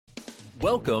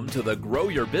Welcome to the Grow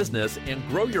Your Business and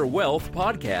Grow Your Wealth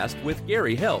podcast with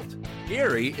Gary Helt.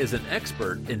 Gary is an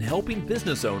expert in helping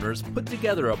business owners put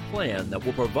together a plan that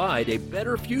will provide a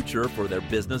better future for their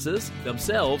businesses,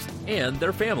 themselves, and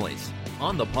their families.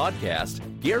 On the podcast,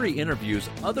 Gary interviews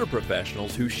other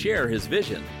professionals who share his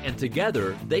vision, and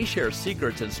together they share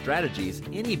secrets and strategies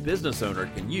any business owner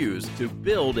can use to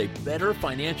build a better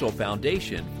financial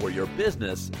foundation for your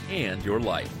business and your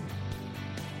life.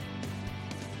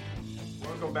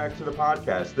 Welcome back to the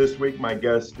podcast. This week, my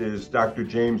guest is Dr.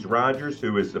 James Rodgers,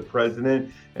 who is the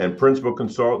president and principal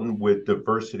consultant with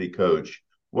Diversity Coach.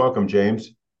 Welcome,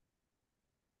 James.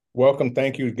 Welcome.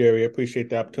 Thank you, Gary. I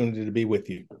appreciate the opportunity to be with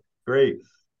you. Great.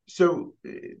 So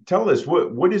tell us,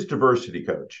 what is Diversity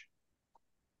Coach?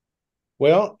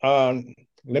 Well,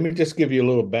 let me just give you a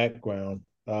little background.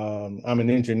 I'm an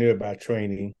engineer by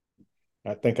training.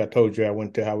 I think I told you I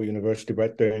went to Howard University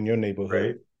right there in your neighborhood.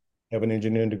 Right. Have an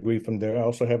engineering degree from there. I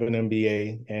also have an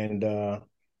MBA and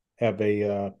have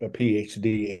a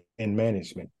PhD in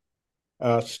management.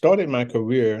 Started my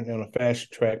career in a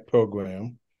fast track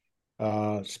program.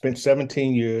 Spent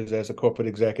 17 years as a corporate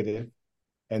executive,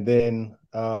 and then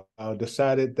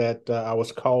decided that I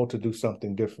was called to do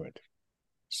something different.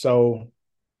 So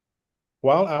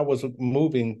while I was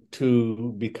moving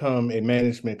to become a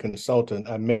management consultant,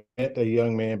 I met a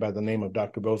young man by the name of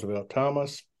Dr. Roosevelt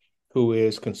Thomas, who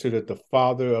is considered the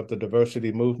father of the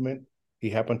diversity movement. He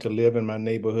happened to live in my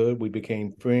neighborhood. We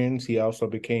became friends. He also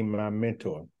became my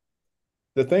mentor.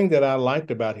 The thing that I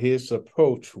liked about his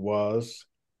approach was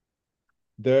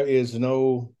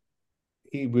he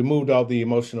removed all the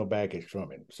emotional baggage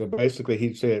from it. So basically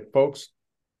he said, folks,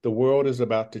 the world is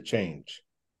about to change.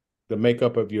 The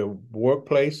makeup of your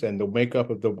workplace and the makeup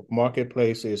of the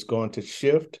marketplace is going to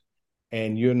shift,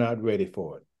 and you're not ready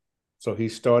for it. So he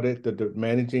started the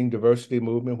Managing Diversity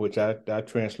Movement, which I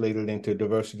translated into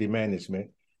diversity management,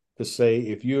 to say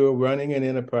if you're running an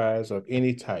enterprise of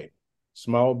any type,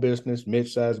 small business,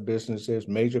 mid-sized businesses,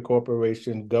 major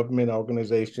corporations, government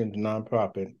organizations,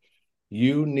 nonprofit,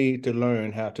 you need to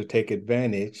learn how to take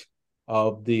advantage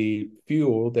of the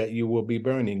fuel that you will be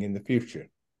burning in the future.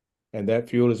 And that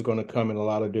fuel is going to come in a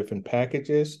lot of different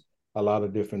packages, a lot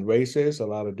of different races, a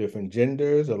lot of different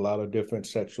genders, a lot of different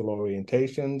sexual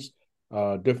orientations,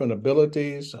 different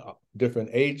abilities, different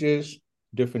ages,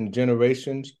 different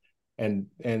generations, and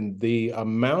the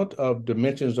amount of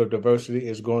dimensions of diversity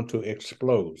is going to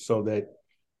explode. So that,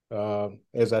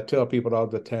 as I tell people all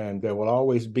the time, there will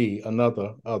always be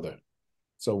another other.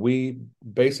 So we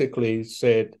basically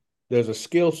said there's a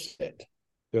skill set,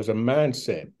 there's a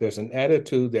mindset, there's an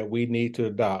attitude that we need to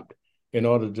adopt in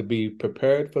order to be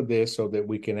prepared for this, so that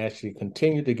we can actually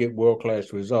continue to get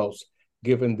world-class results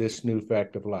given this new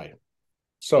fact of life.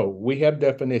 So we have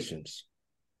definitions.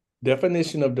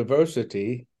 Definition of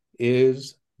diversity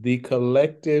is the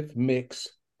collective mix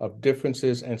of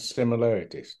differences and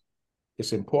similarities.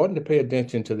 It's important to pay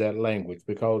attention to that language,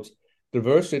 because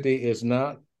diversity is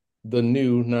not the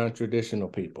new non-traditional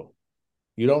people.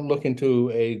 You don't look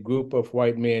into a group of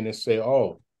white men and say,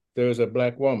 oh, there's a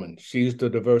black woman, she's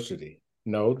the diversity.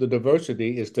 No, the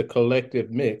diversity is the collective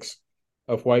mix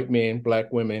of white men,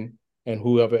 black women, and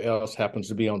whoever else happens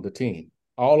to be on the team.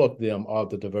 All of them are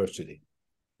the diversity.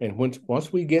 And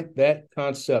once we get that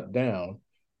concept down,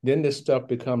 then this stuff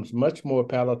becomes much more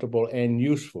palatable and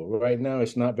useful. Right now,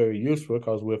 it's not very useful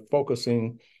because we're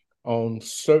focusing on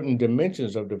certain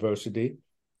dimensions of diversity,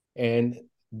 and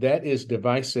that is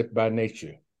divisive by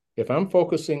nature. If I'm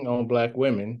focusing on black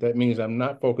women, that means I'm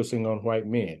not focusing on white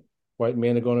men. White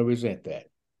men are going to resent that.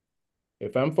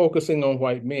 If I'm focusing on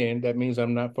white men, that means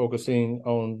I'm not focusing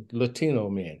on Latino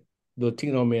men.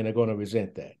 Latino men are going to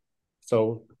resent that.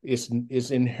 So it's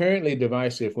inherently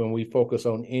divisive when we focus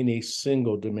on any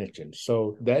single dimension.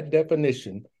 So that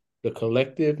definition, the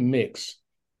collective mix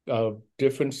of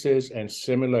differences and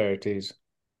similarities,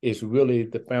 is really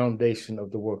the foundation of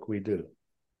the work we do.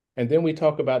 And then we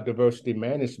talk about diversity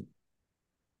management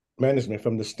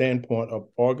from the standpoint of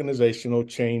organizational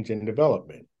change and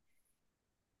development.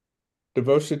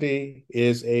 Diversity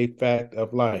is a fact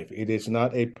of life. It is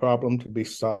not a problem to be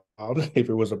solved. If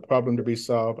it was a problem to be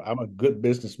solved, I'm a good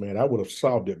businessman. I would have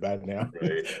solved it by now.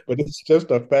 Right. But it's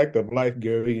just a fact of life,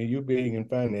 Gary, and you being in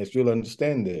finance, you'll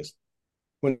understand this.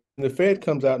 When the Fed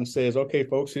comes out and says, okay,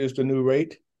 folks, here's the new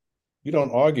rate, you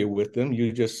don't argue with them.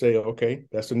 You just say, okay,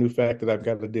 that's a new fact that I've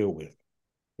got to deal with.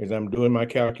 As I'm doing my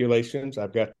calculations,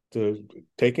 I've got to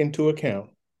take into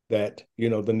account that,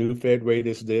 the new Fed rate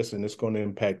is this, and it's going to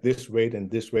impact this rate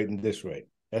and this rate and this rate.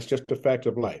 That's just a fact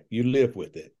of life. You live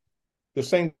with it. The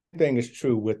same thing is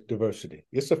true with diversity.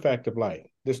 It's a fact of life.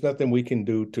 There's nothing we can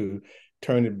do to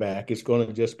turn it back. It's going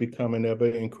to just become an ever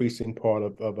increasing part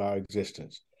of our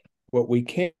existence. What we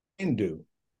can do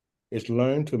is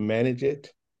learn to manage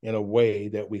it in a way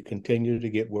that we continue to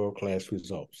get world-class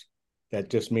results. That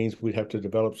just means we have to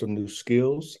develop some new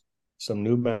skills, some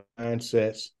new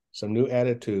mindsets, some new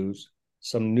attitudes,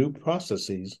 some new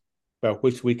processes by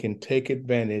which we can take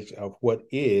advantage of what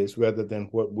is rather than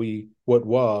what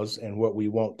was and what we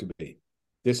want to be.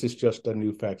 This is just a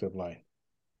new fact of life.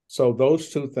 So those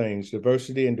two things,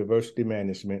 diversity and diversity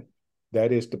management,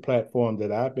 that is the platform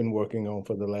that I've been working on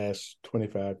for the last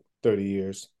 25, 30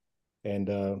 years.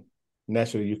 And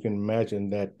naturally, you can imagine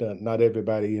that not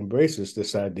everybody embraces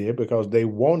this idea because they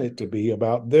want it to be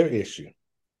about their issue.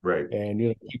 Right.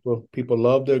 And people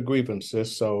love their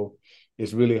grievances, so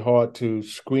it's really hard to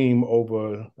scream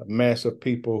over a mass of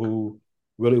people who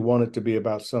really want it to be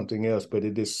about something else. But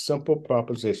it is simple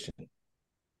proposition.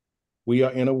 We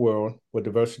are in a world where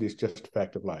diversity is just a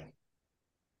fact of life.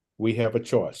 We have a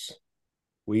choice.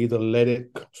 We either let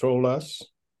it control us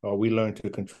or we learn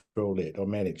to control it or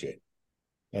manage it.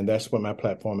 And that's what my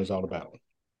platform is all about.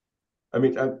 I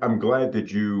mean, I'm glad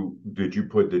that you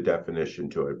put the definition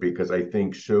to it, because I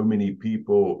think so many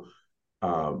people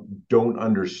don't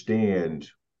understand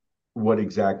what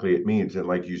exactly it means. And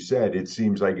like you said, it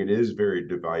seems like it is very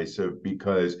divisive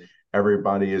because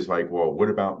everybody is like, well, what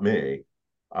about me?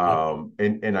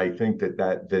 And I think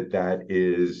that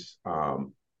is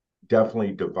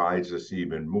definitely divides us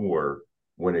even more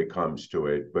when it comes to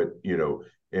it. But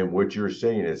and what you're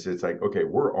saying is, it's like, okay,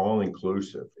 we're all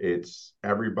inclusive. It's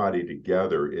everybody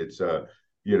together. It's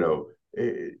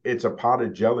it's a pot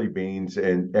of jelly beans,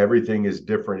 and everything is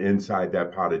different inside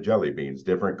that pot of jelly beans,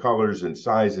 different colors and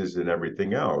sizes and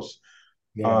everything else.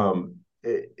 Yeah.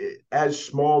 As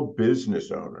small business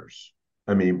owners,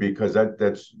 I mean, because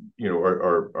that's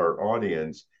our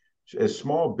audience. As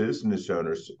small business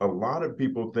owners, a lot of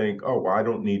people think, oh, well, I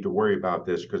don't need to worry about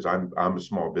this because I'm a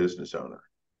small business owner.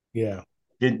 Yeah.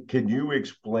 Can you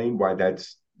explain why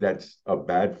that's a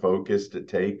bad focus to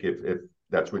take if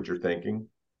that's what you're thinking?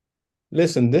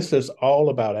 Listen, this is all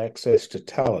about access to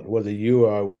talent, whether you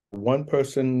are one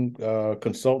person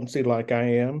consultancy like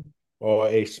I am, or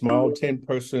a small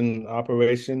 10-person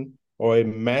operation, or a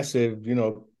massive,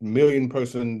 million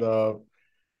person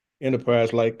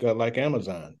enterprise like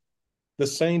Amazon. The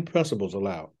same principles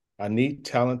allow. I need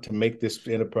talent to make this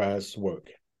enterprise work.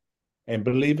 And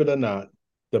believe it or not,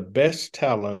 the best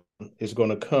talent is going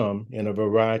to come in a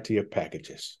variety of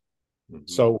packages. Mm-hmm.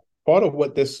 So part of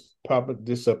what this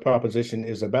proposition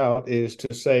is about is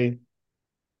to say,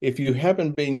 if you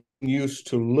haven't been used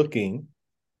to looking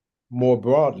more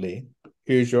broadly,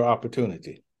 here's your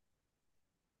opportunity.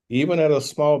 Even at a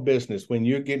small business, when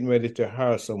you're getting ready to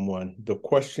hire someone, the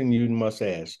question you must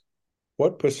ask,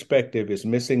 what perspective is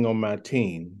missing on my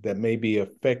team that may be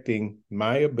affecting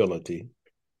my ability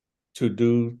to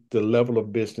do the level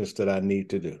of business that I need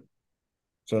to do?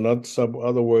 So in some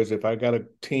other words, if I got a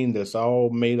team that's all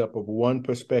made up of one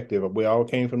perspective, we all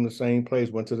came from the same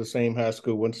place, went to the same high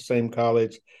school, went to the same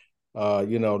college,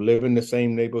 live in the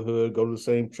same neighborhood, go to the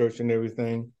same church and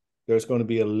everything, there's going to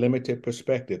be a limited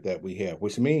perspective that we have,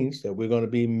 which means that we're going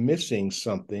to be missing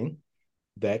something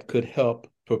that could help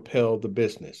propel the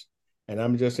business. And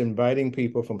I'm just inviting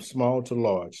people from small to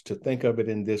large to think of it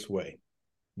in this way.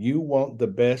 You want the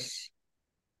best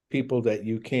people that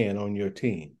you can on your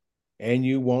team, and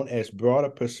you want as broad a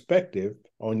perspective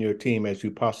on your team as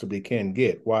you possibly can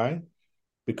get. Why?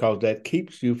 Because that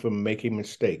keeps you from making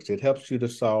mistakes. It helps you to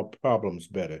solve problems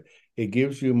better. It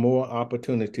gives you more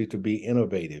opportunity to be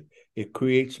innovative. It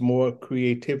creates more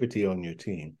creativity on your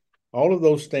team. All of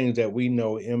those things that we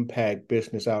know impact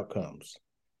business outcomes.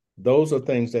 Those are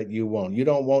things that you want. You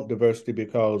don't want diversity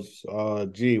because,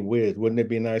 gee whiz, wouldn't it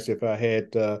be nice if I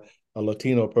had a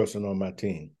Latino person on my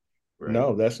team? Right.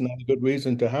 No, that's not a good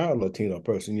reason to hire a Latino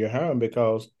person. You're hiring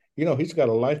because, he's got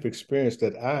a life experience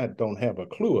that I don't have a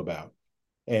clue about.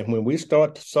 And when we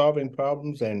start solving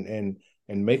problems and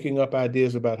making up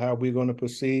ideas about how we're going to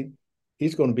proceed,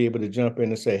 he's going to be able to jump in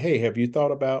and say, hey, have you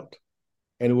thought about?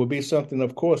 And it will be something,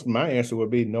 of course, my answer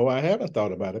would be, no, I haven't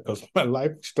thought about it, because my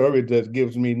life story just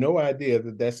gives me no idea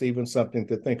that that's even something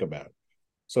to think about.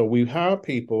 So we hire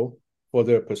people for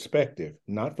their perspective,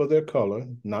 not for their color,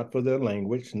 not for their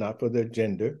language, not for their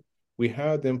gender. We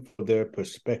hire them for their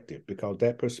perspective, because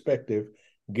that perspective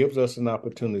gives us an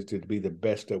opportunity to be the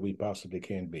best that we possibly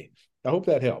can be. I hope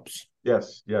that helps.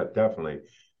 Yes, yeah, definitely.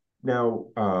 Now,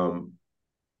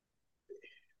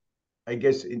 I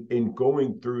guess in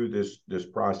going through this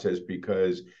process,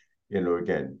 because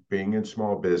again, being in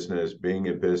small business, being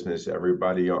in business,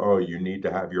 everybody, oh, you need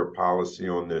to have your policy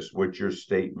on this. What's your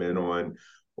statement on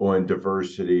on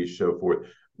diversity, so forth.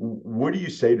 What do you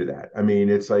say to that? I mean,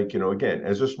 it's like, again,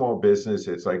 as a small business,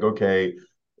 it's like, okay,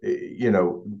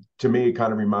 to me, it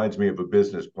kind of reminds me of a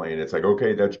business plan. It's like,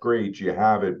 okay, that's great, you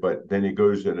have it, but then it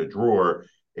goes in a drawer,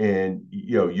 and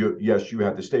yes, you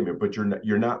have the statement, but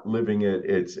you're not living it.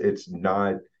 It's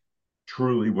not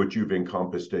truly what you've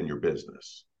encompassed in your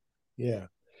business. Yeah.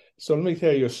 So let me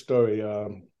tell you a story.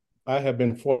 I have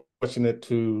been fortunate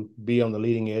to be on the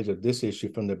leading edge of this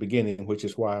issue from the beginning, which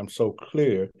is why I'm so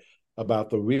clear about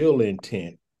the real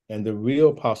intent and the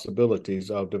real possibilities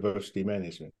of diversity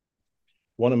management.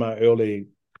 One of my early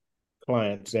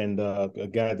clients and a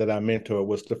guy that I mentor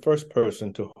was the first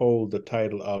person to hold the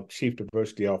title of Chief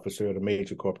Diversity Officer at a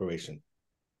major corporation.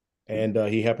 And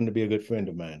he happened to be a good friend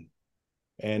of mine.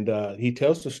 And he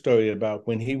tells the story about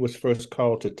when he was first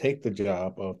called to take the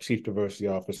job of Chief Diversity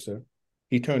Officer,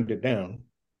 he turned it down.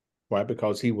 Why?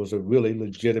 Because he was a really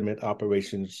legitimate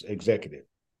operations executive.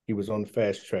 He was on the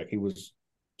fast track. He was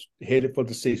headed for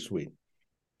the C-suite.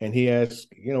 And he asked,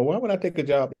 why would I take a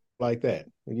job like that?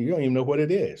 You don't even know what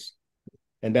it is.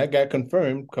 And that got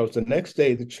confirmed because the next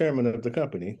day, the chairman of the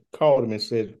company called him and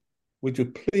said, would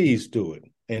you please do it?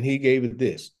 And he gave it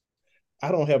this.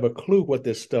 I don't have a clue what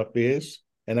this stuff is,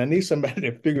 and I need somebody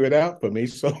to figure it out for me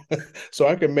so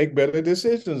I can make better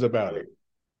decisions about it.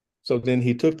 So then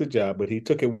he took the job, but he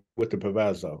took it with the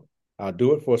proviso. I'll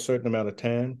do it for a certain amount of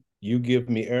time. You give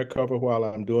me air cover while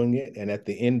I'm doing it, and at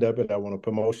the end of it, I want a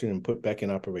promotion and put back in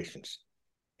operations.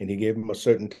 And he gave him a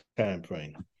certain time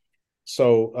frame.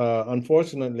 So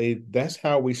unfortunately, that's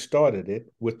how we started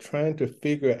it, with trying to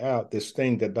figure out this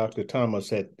thing that Dr.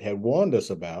 Thomas had warned us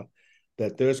about,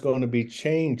 that there's going to be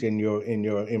change in your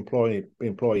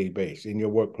employee base, in your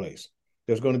workplace.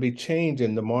 There's going to be change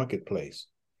in the marketplace.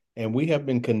 And we have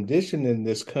been conditioned in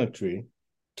this country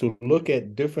to look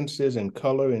at differences in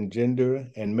color and gender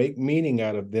and make meaning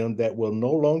out of them that will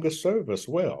no longer serve us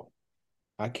well.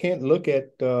 I can't look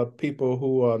at people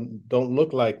who don't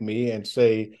look like me and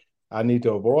say, I need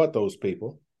to avoid those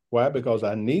people. Why? Because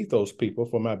I need those people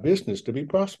for my business to be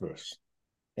prosperous.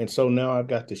 And so now I've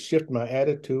got to shift my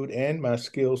attitude and my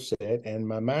skill set and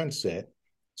my mindset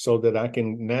so that I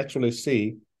can naturally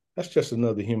see that's just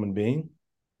another human being,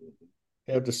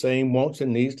 have the same wants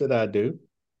and needs that I do.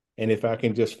 And if I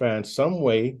can just find some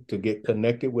way to get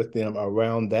connected with them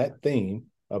around that theme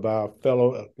of our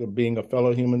being a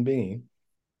fellow human being,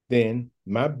 then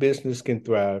my business can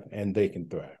thrive and they can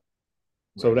thrive. Right.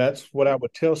 So that's what I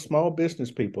would tell small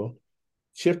business people.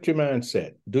 Shift your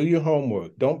mindset. Do your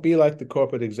homework. Don't be like the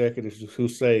corporate executives who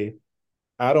say,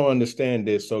 I don't understand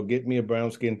this, so get me a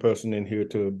brown-skinned person in here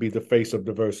to be the face of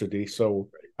diversity so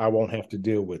I won't have to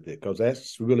deal with it, because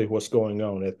that's really what's going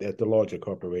on at the larger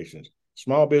corporations.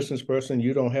 Small business person,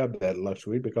 you don't have that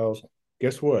luxury, because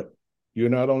guess what? You're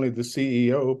not only the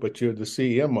CEO, but you're the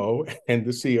CMO and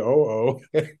the COO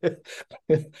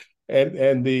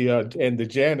and the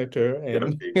janitor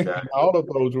and, exactly. And all of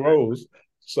those roles.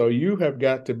 So you have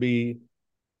got to be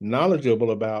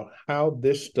knowledgeable about how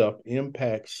this stuff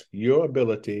impacts your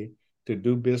ability to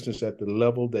do business at the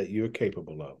level that you're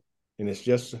capable of. And it's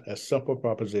just a simple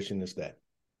proposition as that.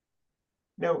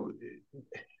 Now,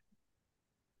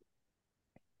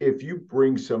 if you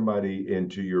bring somebody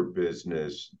into your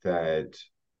business that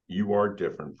you are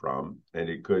different from, and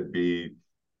it could be,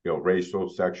 racial,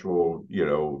 sexual,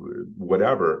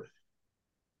 whatever,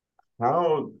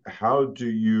 how do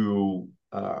you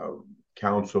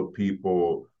counsel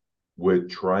people with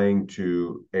trying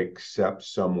to accept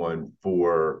someone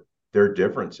for their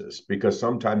differences? Because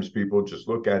sometimes people just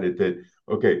look at it that,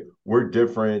 okay, we're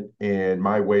different and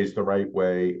my way's the right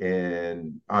way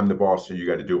and I'm the boss, so you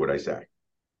got to do what I say.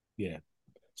 Yeah.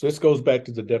 So this goes back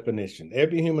to the definition.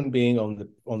 Every human being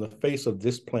on the face of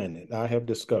this planet, I have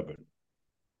discovered,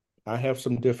 I have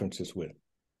some differences with.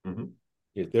 Mm-hmm.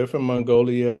 If they're from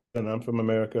Mongolia and I'm from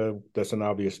America, that's an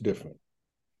obvious difference.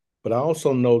 But I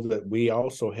also know that we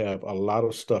also have a lot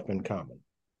of stuff in common.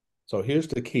 So here's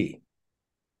the key.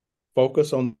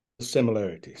 Focus on the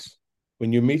similarities.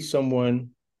 When you meet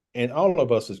someone, and all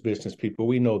of us as business people,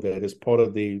 we know that it's part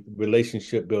of the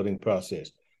relationship building process.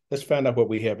 Let's find out what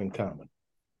we have in common.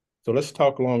 So let's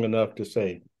talk long enough to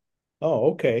say,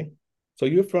 oh, okay. So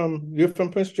you're from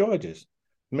Prince George's.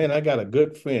 Man, I got a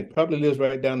good friend, probably lives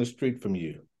right down the street from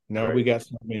you. Now right. We got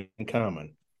something in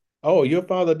common. Oh, your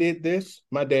father did this?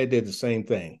 My dad did the same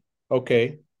thing.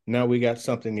 Okay, now we got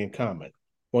something in common.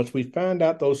 Once we find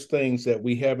out those things that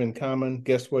we have in common,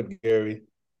 guess what, Gary?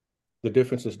 The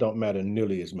differences don't matter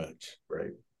nearly as much.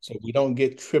 Right. So we don't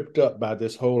get tripped up by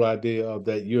this whole idea of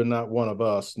that you're not one of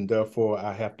us, and therefore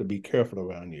I have to be careful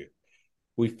around you.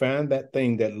 We find that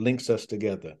thing that links us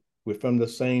together. We're from the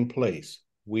same place.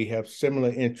 We have similar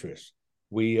interests.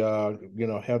 We have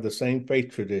the same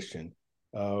faith tradition.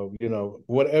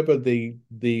 Whatever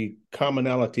the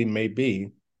commonality may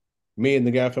be, me and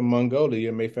the guy from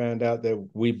Mongolia may find out that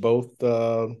we both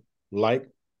like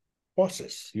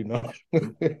horses, We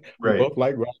Right. both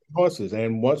like riding horses.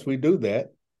 And once we do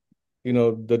that,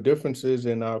 the differences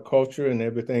in our culture and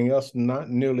everything else, not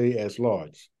nearly as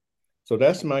large. So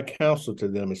that's my counsel to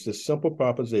them. It's this simple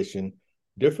proposition.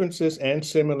 Differences and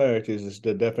similarities is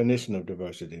the definition of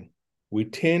diversity. We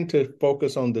tend to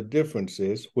focus on the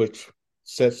differences, which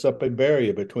sets up a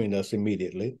barrier between us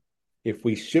immediately. If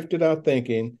we shifted our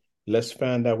thinking, let's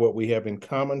find out what we have in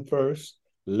common first.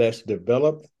 Let's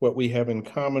develop what we have in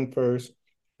common first.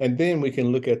 And then we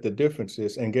can look at the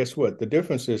differences. And guess what? The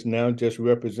differences now just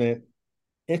represent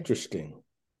interesting.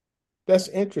 That's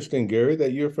interesting, Gary,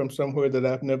 that you're from somewhere that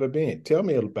I've never been. Tell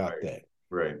me about Right. that.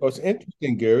 Right. Oh, it's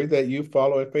interesting, Gary, that you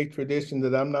follow a faith tradition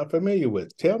that I'm not familiar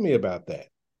with. Tell me about that.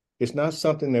 It's not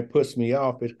something that puts me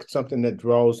off. It's something that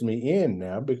draws me in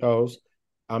now because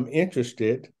I'm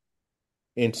interested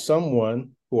in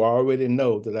someone who I already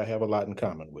know that I have a lot in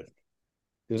common with.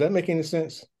 Does that make any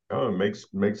sense? Oh, it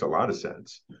makes a lot of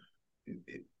sense.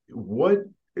 What,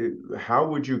 how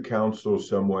would you counsel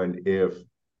someone if,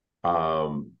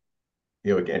 um,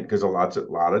 again, because a lot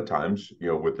of times,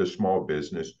 with a small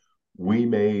business, we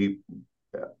may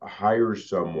hire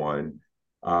someone,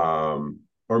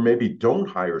 or maybe don't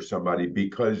hire somebody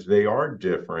because they are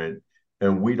different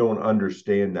and we don't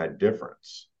understand that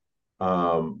difference.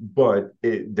 But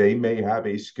they may have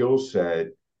a skill set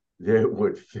that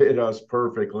would fit us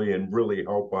perfectly and really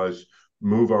help us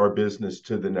move our business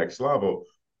to the next level,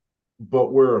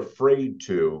 but we're afraid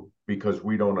to because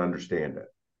we don't understand it.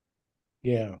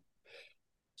 Yeah.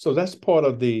 So that's part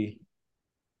of the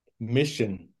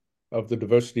mission of the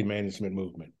diversity management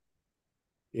movement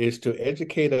is to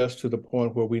educate us to the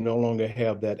point where we no longer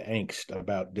have that angst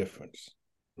about difference.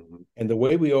 Mm-hmm. And the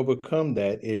way we overcome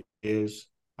that is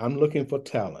I'm looking for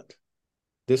talent.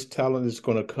 This talent is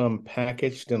going to come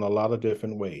packaged in a lot of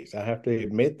different ways. I have to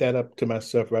admit that up to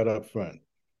myself right up front.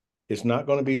 It's not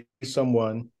going to be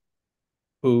someone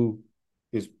who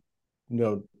is,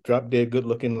 drop dead good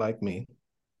looking like me.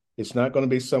 It's not going to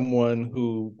be someone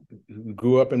who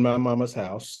grew up in my mama's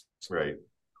house. Right.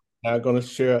 Not going to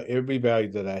share every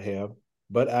value that I have,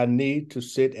 but I need to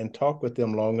sit and talk with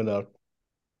them long enough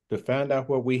to find out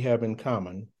what we have in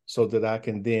common so that I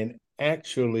can then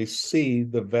actually see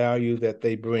the value that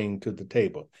they bring to the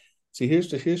table. See, here's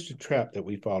the trap that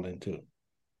we fall into.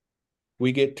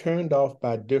 We get turned off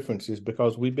by differences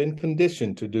because we've been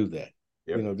conditioned to do that.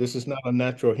 Yep. This is not a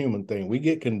natural human thing. We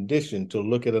get conditioned to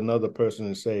look at another person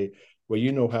and say, well,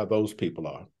 you know how those people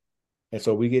are. And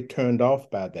so we get turned off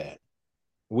by that.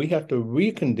 We have to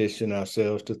recondition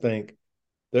ourselves to think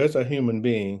there's a human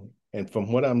being, and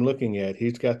from what I'm looking at,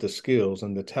 he's got the skills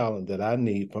and the talent that I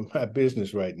need for my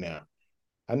business right now.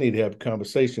 I need to have a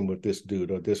conversation with this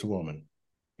dude or this woman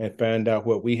and find out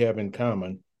what we have in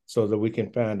common so that we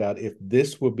can find out if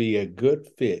this will be a good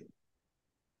fit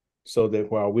so that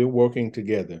while we're working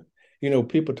together,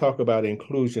 people talk about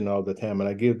inclusion all the time. And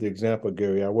I give the example,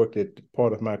 Gary, I worked at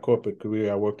part of my corporate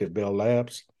career, I worked at Bell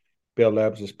Labs. Bell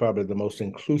Labs is probably the most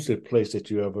inclusive place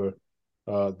that you ever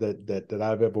that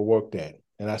I've ever worked at.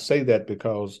 And I say that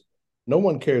because no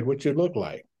one cared what you looked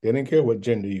like. They didn't care what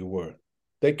gender you were.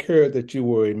 They cared that you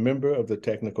were a member of the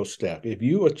technical staff. If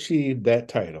you achieved that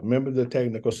title, member of the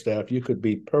technical staff, you could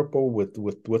be purple with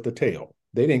the tail.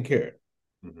 They didn't care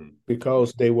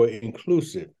because they were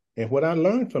inclusive. And what I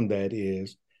learned from that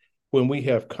is when we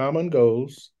have common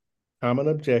goals, common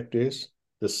objectives,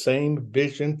 the same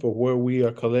vision for where we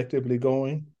are collectively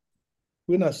going,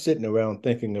 we're not sitting around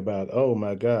thinking about, oh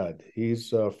my God,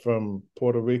 he's from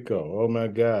Puerto Rico. Oh my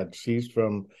God, she's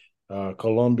from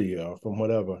Colombia or from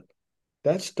whatever.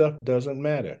 That stuff doesn't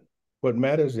matter. What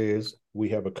matters is we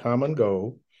have a common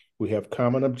goal, we have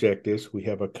common objectives, we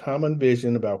have a common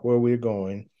vision about where we're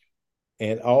going,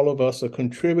 and all of us are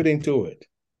contributing to it.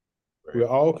 Right. We're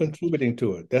all contributing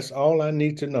to it. That's all I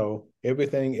need to know.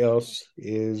 Everything else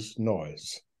is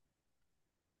noise.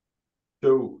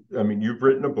 So, I mean, you've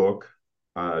written a book,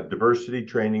 Diversity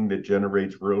Training That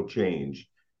Generates Real Change.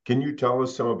 Can you tell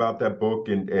us some about that book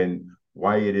and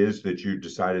why it is that you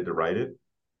decided to write it?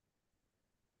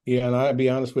 Yeah, and I'll be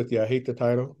honest with you, I hate the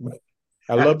title.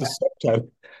 I love the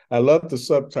subtitle. I love the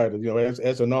subtitle.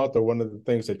 As an author, one of the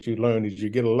things that you learn is you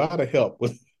get a lot of help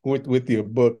with your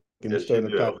book and Yes, you starting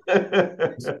do.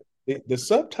 title. The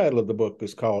subtitle of the book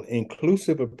is called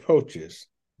Inclusive Approaches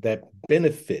That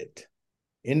Benefit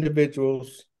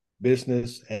Individuals,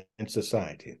 Business, and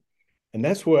Society. And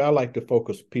that's where I like to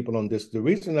focus people on this. The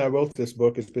reason I wrote this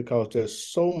book is because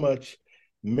there's so much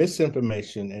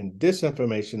misinformation and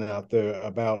disinformation out there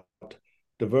about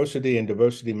diversity and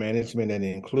diversity management and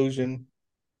inclusion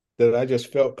that I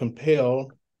just felt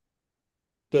compelled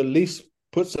to at least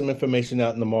put some information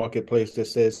out in the marketplace that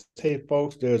says, hey,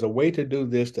 folks, there's a way to do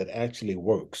this that actually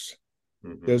works.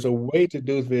 Mm-hmm. There's a way to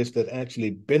do this that actually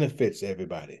benefits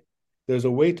everybody. There's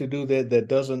a way to do that that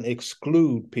doesn't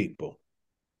exclude people.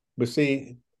 But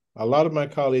see, a lot of my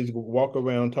colleagues walk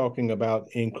around talking about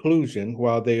inclusion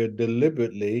while they are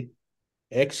deliberately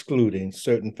excluding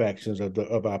certain factions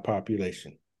of our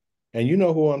population. And you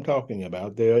know who I'm talking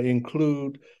about. They'll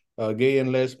include gay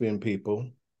and lesbian people,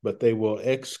 but they will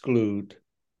exclude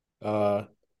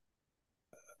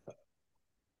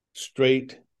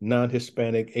straight,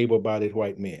 non-Hispanic, able-bodied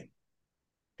white men.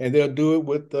 And they'll do it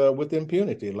with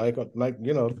impunity, like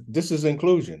this is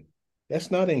inclusion.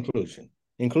 That's not inclusion.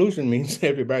 Inclusion means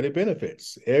everybody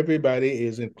benefits. Everybody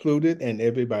is included and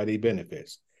everybody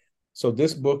benefits. So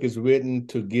this book is written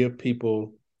to give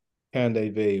people kind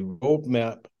of a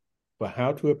roadmap for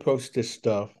how to approach this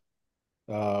stuff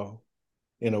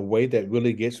in a way that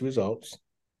really gets results,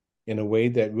 in a way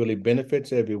that really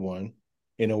benefits everyone,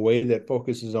 in a way that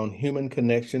focuses on human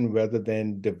connection rather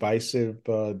than divisive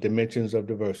dimensions of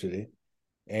diversity,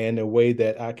 and a way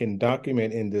that I can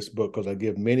document in this book, because I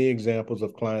give many examples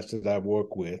of clients that I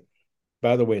work with.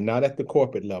 By the way, not at the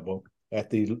corporate level, at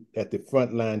the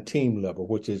frontline team level,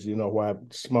 which is, why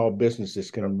small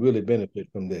businesses can really benefit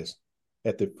from this.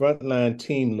 At the frontline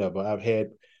team level, I've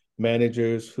had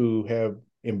managers who have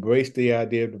embraced the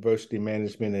idea of diversity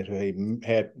management and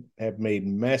have made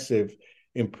massive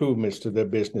improvements to their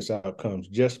business outcomes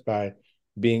just by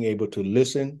being able to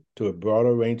listen to a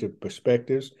broader range of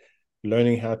perspectives,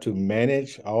 learning how to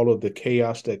manage all of the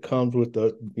chaos that comes with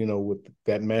with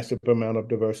that massive amount of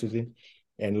diversity,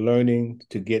 and learning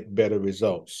to get better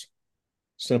results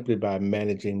simply by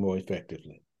managing more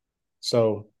effectively.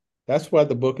 So that's why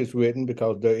the book is written,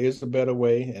 because there is a better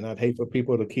way. And I'd hate for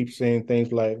people to keep saying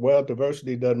things like, well,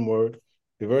 diversity doesn't work.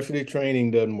 Diversity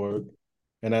training doesn't work.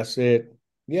 And I said,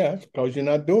 yeah, it's because you're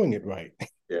not doing it right.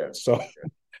 Yeah. So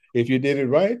if you did it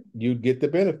right, you'd get the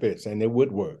benefits and it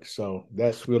would work. So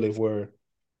that's why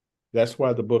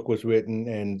the book was written.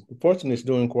 And fortunately, it's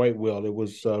doing quite well. It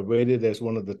was rated as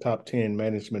one of the top 10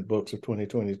 management books of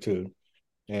 2022.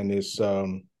 And it's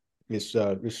starting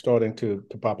to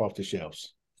pop off the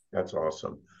shelves. That's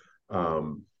awesome.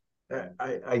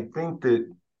 I think that,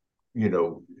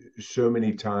 so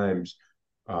many times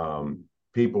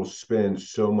people spend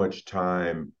so much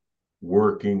time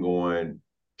working on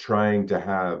trying to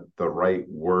have the right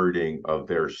wording of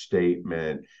their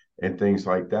statement and things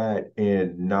like that,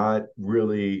 and not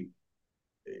really.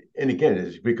 And again,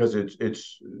 it's because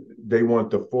it's they want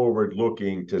the forward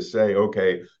looking to say,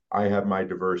 okay, I have my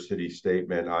diversity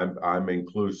statement. I'm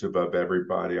inclusive of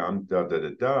everybody. I'm da da da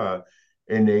da,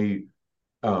 and they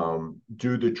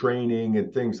do the training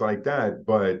and things like that,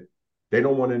 but they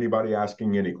don't want anybody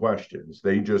asking any questions.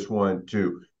 They just want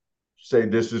to say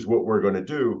this is what we're going to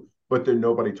do, but then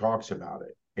nobody talks about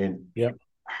it. And yep.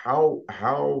 how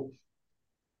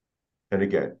and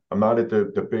again, I'm not at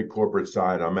the big corporate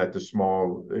side. I'm at the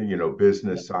small,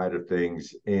 business side of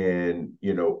things. And,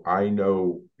 I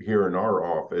know here in our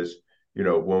office,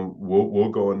 when we'll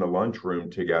go in the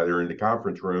lunchroom together in the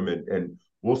conference room, and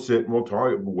we'll sit and we'll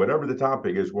talk, whatever the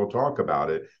topic is, we'll talk about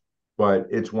it. But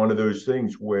it's one of those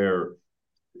things where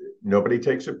nobody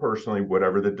takes it personally,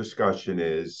 whatever the discussion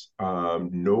is.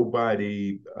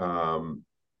 Nobody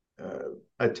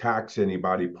attacks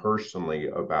anybody personally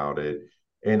about it.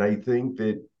 And I think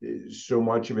that so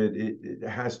much of it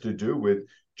has to do with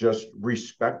just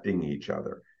respecting each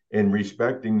other and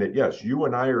respecting that, yes, you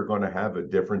and I are going to have a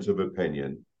difference of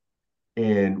opinion.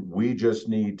 And we just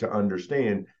need to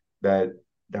understand that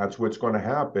that's what's going to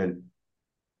happen.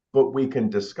 But we can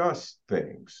discuss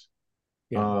things.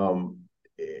 Yeah.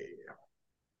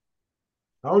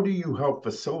 How do you help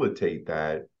facilitate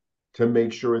that to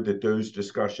make sure that those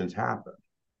discussions happen?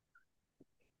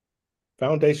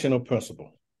 Foundational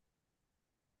principle.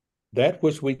 That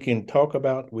which we can talk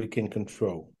about, we can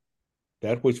control.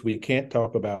 That which we can't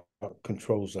talk about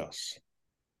controls us.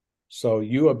 So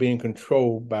you are being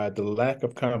controlled by the lack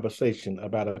of conversation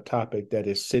about a topic that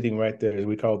is sitting right there, as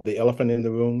we call it, the elephant in the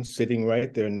room, sitting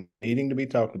right there, needing to be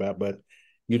talked about, but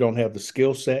you don't have the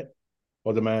skill set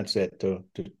or the mindset to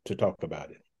talk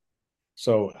about it.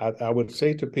 So I would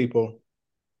say to people,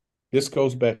 this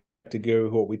goes back to Gary,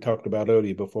 what we talked about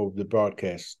earlier before the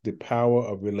broadcast, the power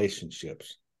of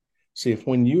relationships. See, if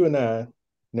when you and I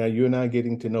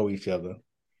getting to know each other,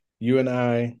 you and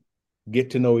I get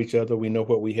to know each other. We know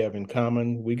what we have in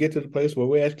common. We get to the place where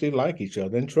we actually like each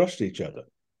other and trust each other.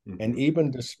 And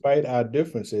even despite our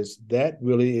differences, that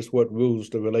really is what rules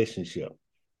the relationship.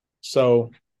 So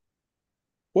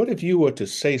what if you were to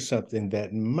say something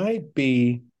that might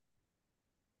be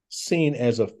seen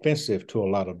as offensive to a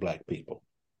lot of Black people?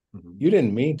 You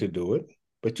didn't mean to do it,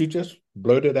 but you just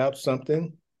blurted out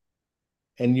something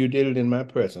and you did it in my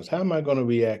presence. How am I going to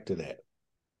react to that?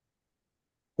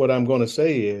 What I'm going to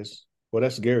say is, well,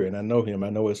 that's Gary, and I know him. I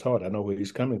know his heart. I know where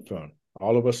he's coming from.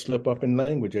 All of us slip up in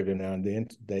language every now and then,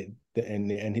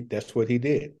 that's what he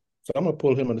did. So I'm going to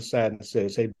pull him on the side and say,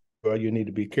 hey, bro, you need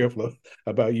to be careful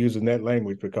about using that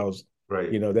language because, Right.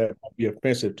 That might be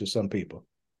offensive to some people.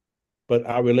 But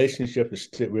our relationship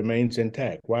remains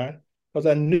intact. Why? Because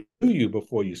I knew you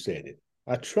before you said it.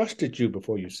 I trusted you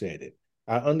before you said it.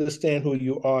 I understand who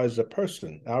you are as a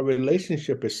person. Our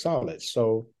relationship is solid.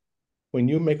 So when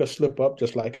you make a slip up,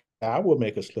 just like I will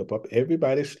make a slip up,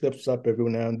 everybody slips up every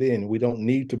now and then. We don't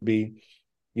need to be,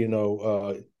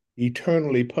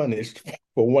 eternally punished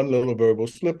for one little verbal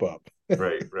slip up.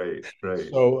 Right.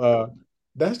 So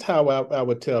that's how I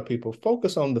would tell people,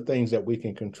 focus on the things that we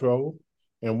can control.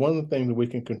 And one of the things that we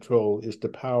can control is the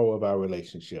power of our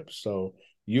relationships. So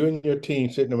you and your team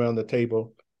sitting around the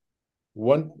table,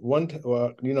 one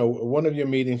of your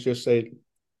meetings, just say,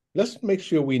 let's make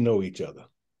sure we know each other.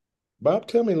 Bob,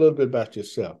 tell me a little bit about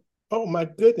yourself. Oh, my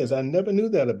goodness, I never knew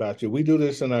that about you. We do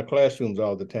this in our classrooms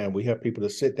all the time. We have people to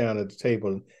sit down at the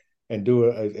table and do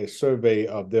a survey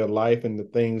of their life and the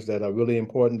things that are really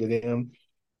important to them.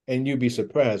 And you'd be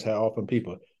surprised how often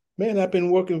people, man, I've been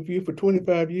working for you for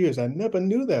 25 years. I never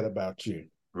knew that about you.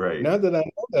 Right. Now that I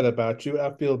know that about you,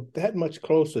 I feel that much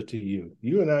closer to you.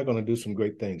 You and I are going to do some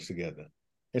great things together.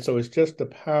 And so it's just the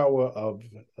power of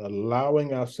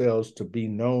allowing ourselves to be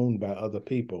known by other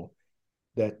people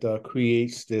that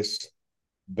creates this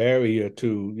barrier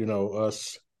to,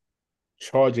 us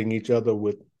charging each other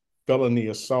with felony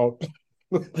assault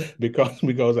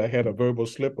because I had a verbal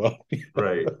slip up.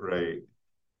 Right.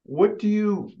 What do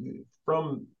you,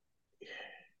 from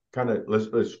kind of,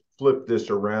 let's flip this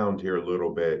around here a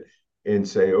little bit and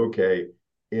say, okay,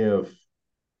 if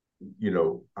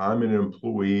I'm an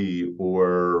employee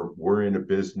or we're in a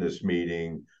business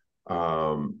meeting,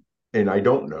 and I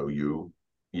don't know you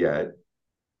yet,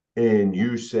 and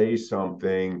you say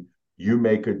something, you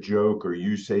make a joke or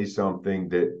you say something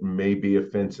that may be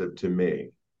offensive to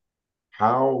me,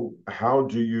 how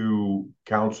do you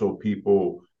counsel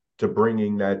people to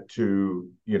bringing that to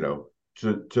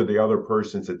the other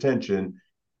person's attention?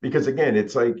 Because again,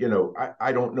 it's like,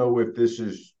 I don't know if this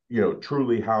is,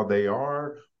 truly how they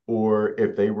are, or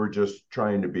if they were just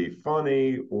trying to be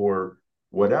funny or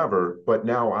whatever, but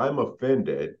now I'm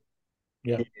offended.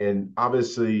 Yeah. And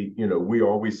obviously, we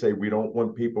always say we don't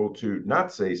want people to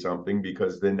not say something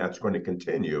because then that's going to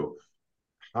continue.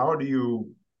 How do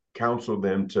you counsel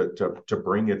them to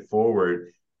bring it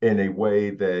forward in a way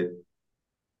that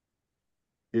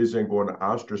isn't going to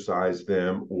ostracize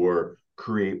them or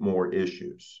create more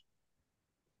issues?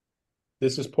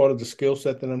 This is part of the skill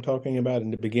set that I'm talking about,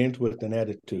 and it begins with an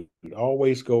attitude.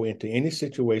 Always go into any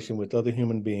situation with other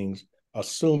human beings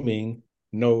assuming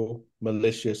no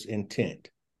malicious intent.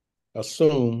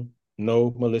 Assume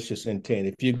no malicious intent.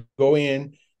 If you go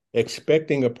in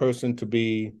expecting a person to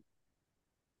be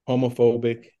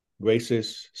homophobic,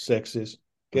 racist, sexist,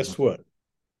 guess what?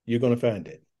 You're going to find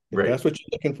it. If that's what you're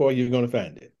looking for, you're going to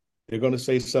find it. They're going to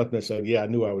say something that says, yeah, I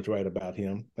knew I was right about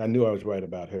him. I knew I was right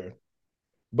about her.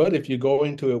 But if you go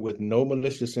into it with no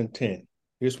malicious intent,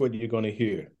 here's what you're going to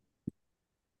hear.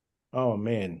 Oh,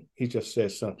 man, he just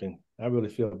said something. I really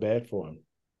feel bad for him.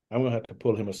 I'm going to have to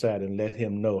pull him aside and let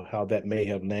him know how that may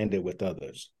have landed with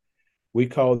others. We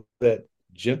call that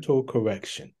gentle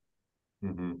correction.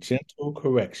 Gentle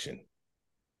correction.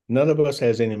 None of us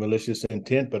has any malicious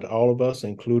intent, but all of us,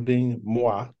 including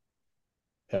moi,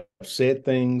 have said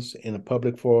things in a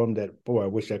public forum that, boy, I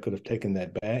wish I could have taken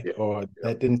that back, or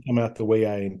that didn't come out the way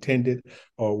I intended,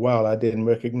 or wow, I didn't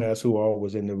recognize who all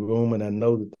was in the room, and I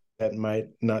know that might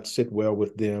not sit well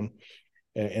with them.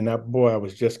 And I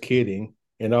was just kidding.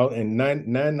 And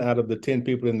nine out of the 10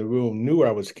 people in the room knew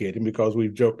I was kidding because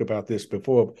we've joked about this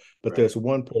before. But there's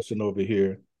one person over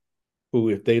here who,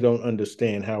 if they don't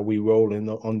understand how we roll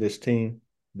on this team,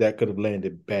 that could have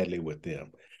landed badly with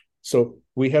them. So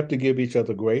we have to give each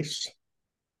other grace,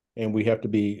 and we have to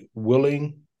be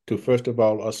willing to, first of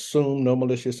all, assume no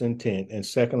malicious intent, and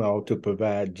second of all, to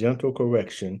provide gentle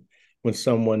correction when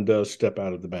someone does step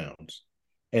out of the bounds.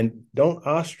 And don't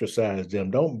ostracize them.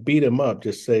 Don't beat them up.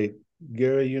 Just say,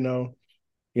 Gary,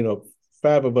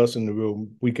 5 of us in the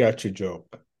room, we got your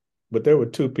joke. but there were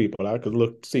two people. I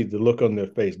could see the look on their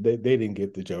face. They didn't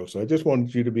get the joke. So I just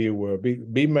wanted you to be aware.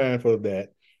 Be mindful of that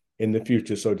in the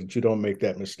future so that you don't make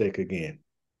that mistake again.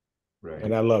 Right.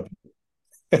 And I love you.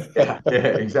 Yeah,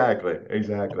 exactly.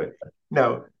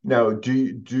 Now,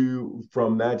 do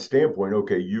from that standpoint,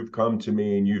 okay, you've come to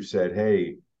me and you've said,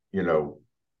 hey,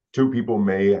 two people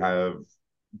may have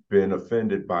been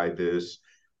offended by this.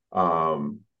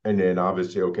 And then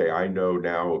obviously, okay, I know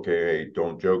now, okay, hey,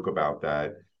 don't joke about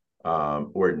that,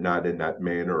 or not in that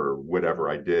manner or whatever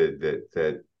I did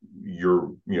that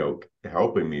you're,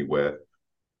 helping me with.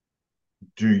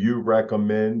 Do you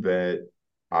recommend that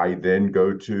I then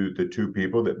go to the two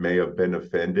people that may have been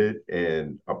offended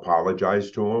and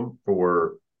apologize to them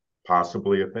for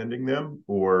possibly offending them?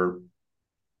 Or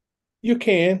You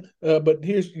can, but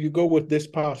you go with this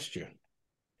posture.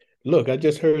 Look, I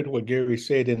just heard what Gary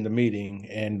said in the meeting,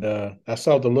 and I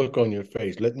saw the look on your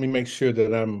face. Let me make sure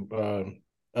that I'm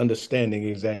understanding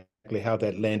exactly how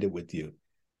that landed with you.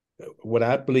 What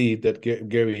I believe that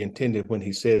Gary intended when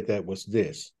he said that was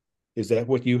this. Is that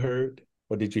what you heard,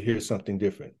 or did you hear something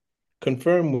different?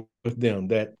 Confirm with them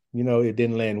that, it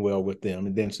didn't land well with them,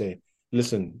 and then say,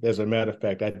 listen, as a matter of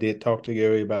fact, I did talk to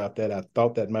Gary about that. I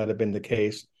thought that might have been the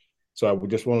case. So I would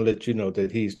just want to let you know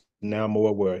that he's now more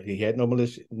aware. He had no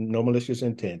malicious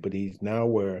intent, but he's now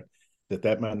aware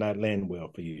that might not land well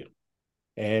for you.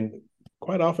 And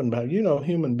quite often,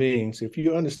 human beings, if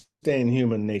you understand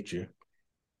human nature,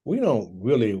 we don't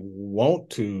really want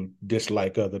to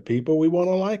dislike other people. We want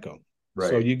to like them.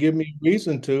 So right, you give me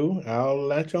reason to, I'll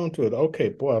latch on to it. Okay,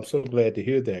 boy, I'm so glad to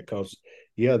hear that because,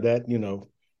 yeah,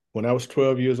 when I was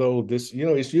 12 years old, this,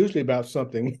 it's usually about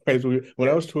something. When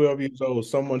I yeah, was 12 years old,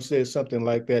 someone said something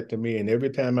like that to me, and every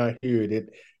time I hear it, it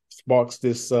sparks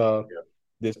yeah,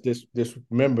 this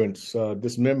remembrance,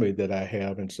 this memory that I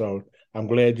have. And so I'm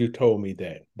glad you told me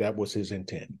that. That was his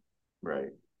intent. right,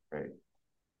 right.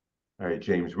 All right,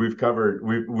 James, we've covered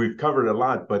a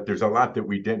lot, but there's a lot that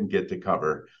we didn't get to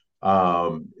cover.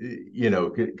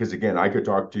 Because again, I could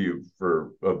talk to you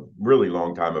for a really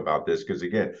long time about this. Because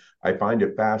again, I find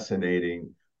it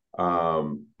fascinating,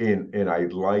 and I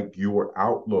like your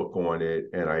outlook on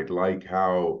it, and I like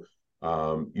how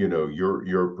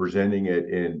you're presenting it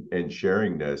and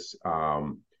sharing this.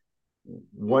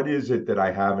 What is it that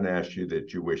I haven't asked you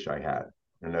that you wish I had?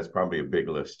 And that's probably a big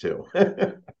list too.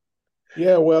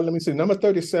 Yeah, well, let me see. Number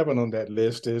 37 on that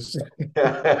list is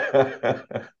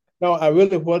no, I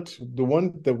really what the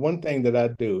one thing that I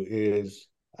do is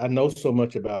I know so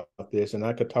much about this and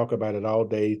I could talk about it all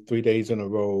day, 3 days in a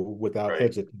row without Right,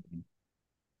 hesitating.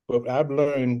 But I've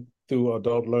learned through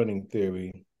adult learning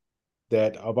theory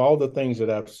that of all the things that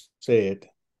I've said,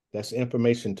 that's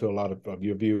information to a lot of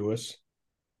your viewers.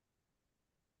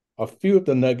 A few of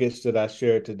the nuggets that I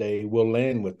shared today will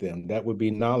land with them. That would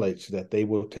be knowledge that they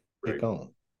will take right,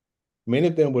 on. Many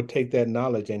of them will take that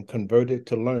knowledge and convert it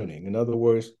to learning. In other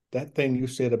words, that thing you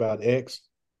said about X,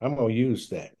 I'm going to use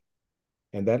that.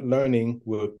 And that learning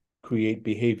will create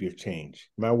behavior change.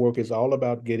 My work is all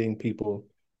about getting people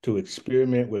to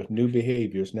experiment with new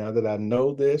behaviors. Now that I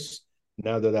know this,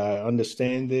 now that I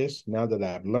understand this, now that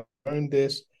I've learned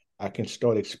this, I can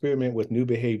start experiment with new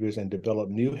behaviors and develop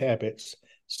new habits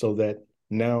so that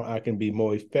now I can be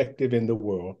more effective in the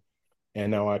world.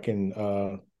 And now I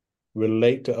can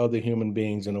relate to other human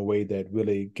beings in a way that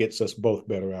really gets us both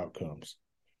better outcomes.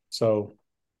 So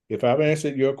if I've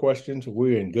answered your questions,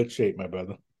 we're in good shape, my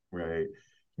brother. right.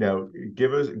 Now,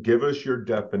 give us your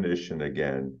definition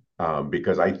again,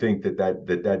 because I think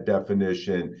that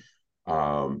definition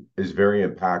is very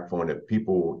impactful, and if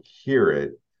people hear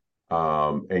it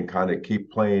and kind of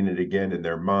keep playing it again in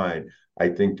their mind, I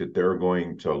think that they're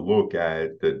going to look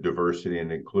at the diversity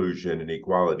and inclusion and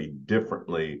equality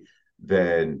differently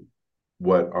than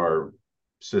what our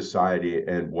society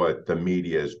and what the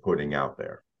media is putting out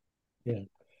there. Yeah.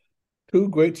 Two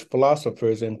great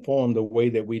philosophers informed the way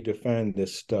that we define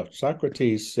this stuff.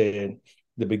 Socrates said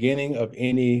the beginning of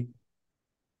any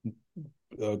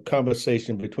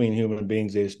conversation between human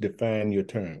beings is define your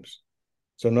terms.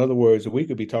 So, in other words, we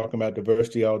could be talking about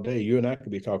diversity all day. You and I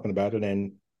could be talking about it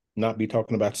and not be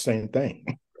talking about the same thing,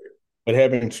 but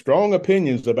having strong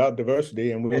opinions about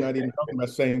diversity, and we're not even talking about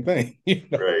the same thing.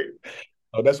 Right.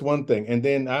 So that's one thing. And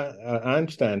then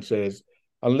Einstein says,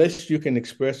 unless you can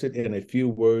express it in a few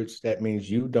words, that means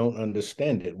you don't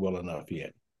understand it well enough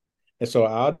yet. And so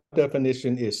our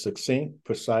definition is succinct,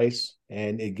 precise,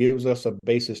 and it gives us a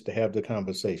basis to have the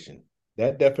conversation.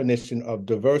 That definition of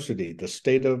diversity, the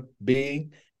state of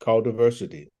being called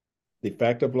diversity, the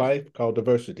fact of life called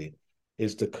diversity,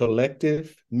 is the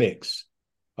collective mix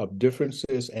of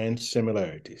differences and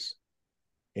similarities.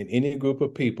 In any group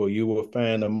of people, you will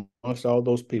find amongst all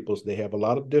those peoples, they have a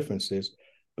lot of differences,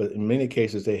 but in many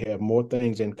cases, they have more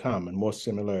things in common, more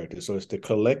similarities. So it's the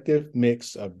collective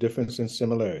mix of differences and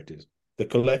similarities. The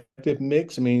collective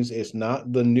mix means it's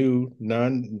not the new,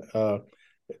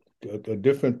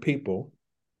 different people.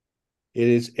 It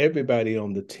is everybody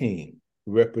on the team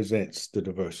represents the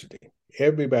diversity.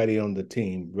 Everybody on the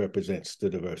team represents the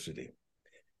diversity.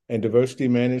 And diversity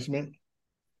management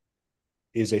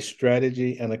is a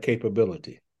strategy and a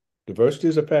capability. Diversity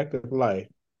is a fact of life.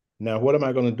 Now, what am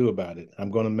I going to do about it?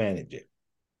 I'm going to manage it.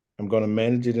 I'm going to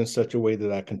manage it in such a way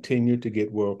that I continue to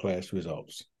get world-class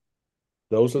results.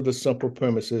 Those are the simple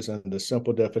premises and the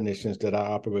simple definitions that I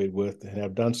operate with and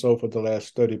have done so for the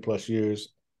last 30 plus years.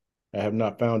 I have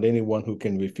not found anyone who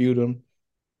can refute them,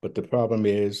 but the problem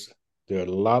is there are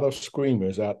a lot of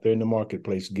screamers out there in the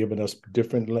marketplace giving us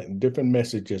different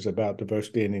messages about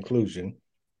diversity and inclusion.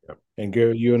 Yep. And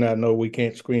Gary, you and I know we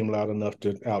can't scream loud enough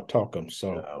to out-talk them.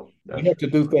 So we have to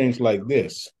do things like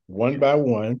this, one by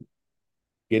one,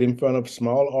 get in front of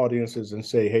small audiences and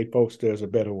say, hey, folks, there's a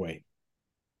better way.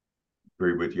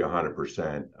 Agree with you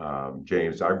 100%.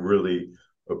 James, I really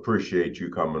appreciate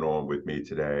you coming on with me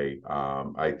today.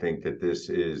 I think that this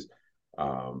is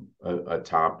a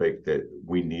topic that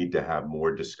we need to have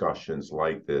more discussions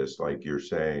like this, like you're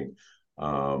saying,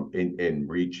 in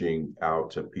reaching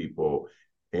out to people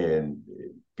and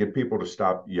get people to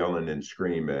stop yelling and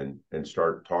screaming and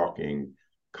start talking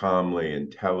calmly,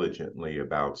 intelligently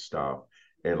about stuff.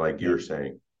 And like you're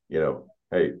saying,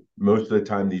 hey, most of the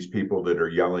time, these people that are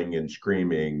yelling and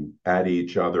screaming at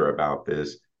each other about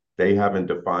this, they haven't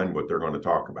defined what they're going to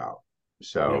talk about.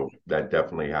 So that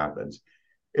definitely happens.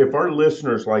 If our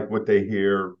listeners like what they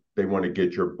hear, they want to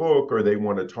get your book or they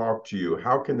want to talk to you,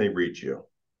 how can they reach you?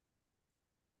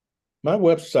 My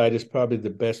website is probably the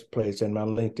best place, and my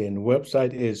LinkedIn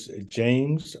website is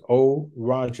James O.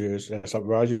 Rodgers. That's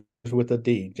Rodgers with a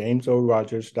D,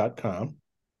 jamesorodgers.com.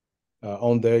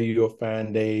 On there, you'll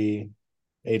find a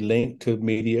link to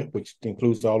media, which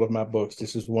includes all of my books.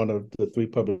 This is one of the 3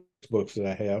 published books that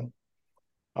I have.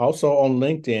 Also on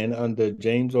LinkedIn under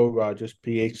James O. Rodgers,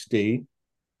 PhD,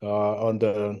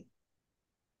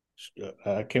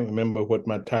 I can't remember what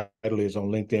my title is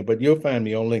on LinkedIn, but you'll find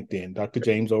me on LinkedIn, Dr.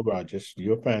 James O. Rodgers.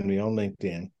 You'll find me on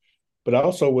LinkedIn. But I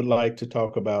also would like to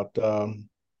talk about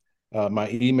my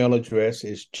email address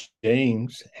is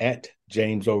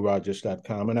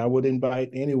james@jamesorodgers.com, and I would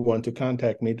invite anyone to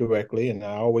contact me directly, and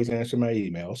I always answer my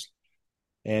emails.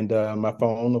 And my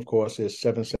phone, of course, is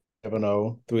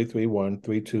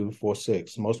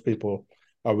 770-331-3246. Most people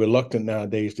are reluctant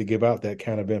nowadays to give out that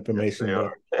kind of information. Yes,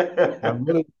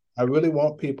 but I really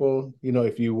want people,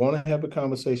 if you want to have a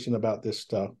conversation about this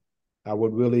stuff, I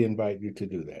would really invite you to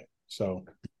do that. So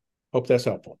hope that's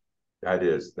helpful. That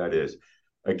is.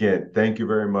 Again, thank you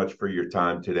very much for your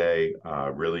time today.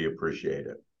 Really appreciate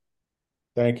it.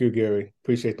 Thank you, Gary.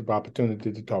 Appreciate the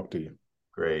opportunity to talk to you.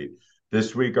 Great.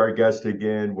 This week, our guest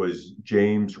again was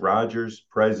James Rodgers,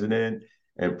 President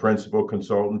and Principal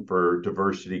Consultant for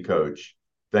Diversity Coach.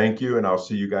 Thank you, and I'll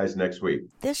see you guys next week.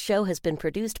 This show has been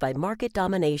produced by Market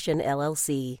Domination,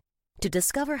 LLC. To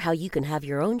discover how you can have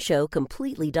your own show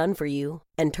completely done for you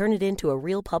and turn it into a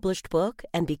real published book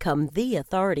and become the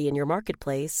authority in your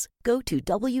marketplace, go to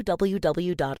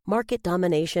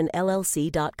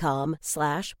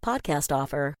www.marketdominationllc.com/podcast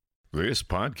offer. This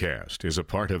podcast is a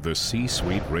part of the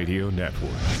C-Suite Radio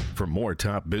Network. For more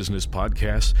top business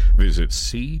podcasts, visit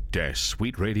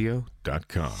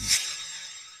c-suiteradio.com.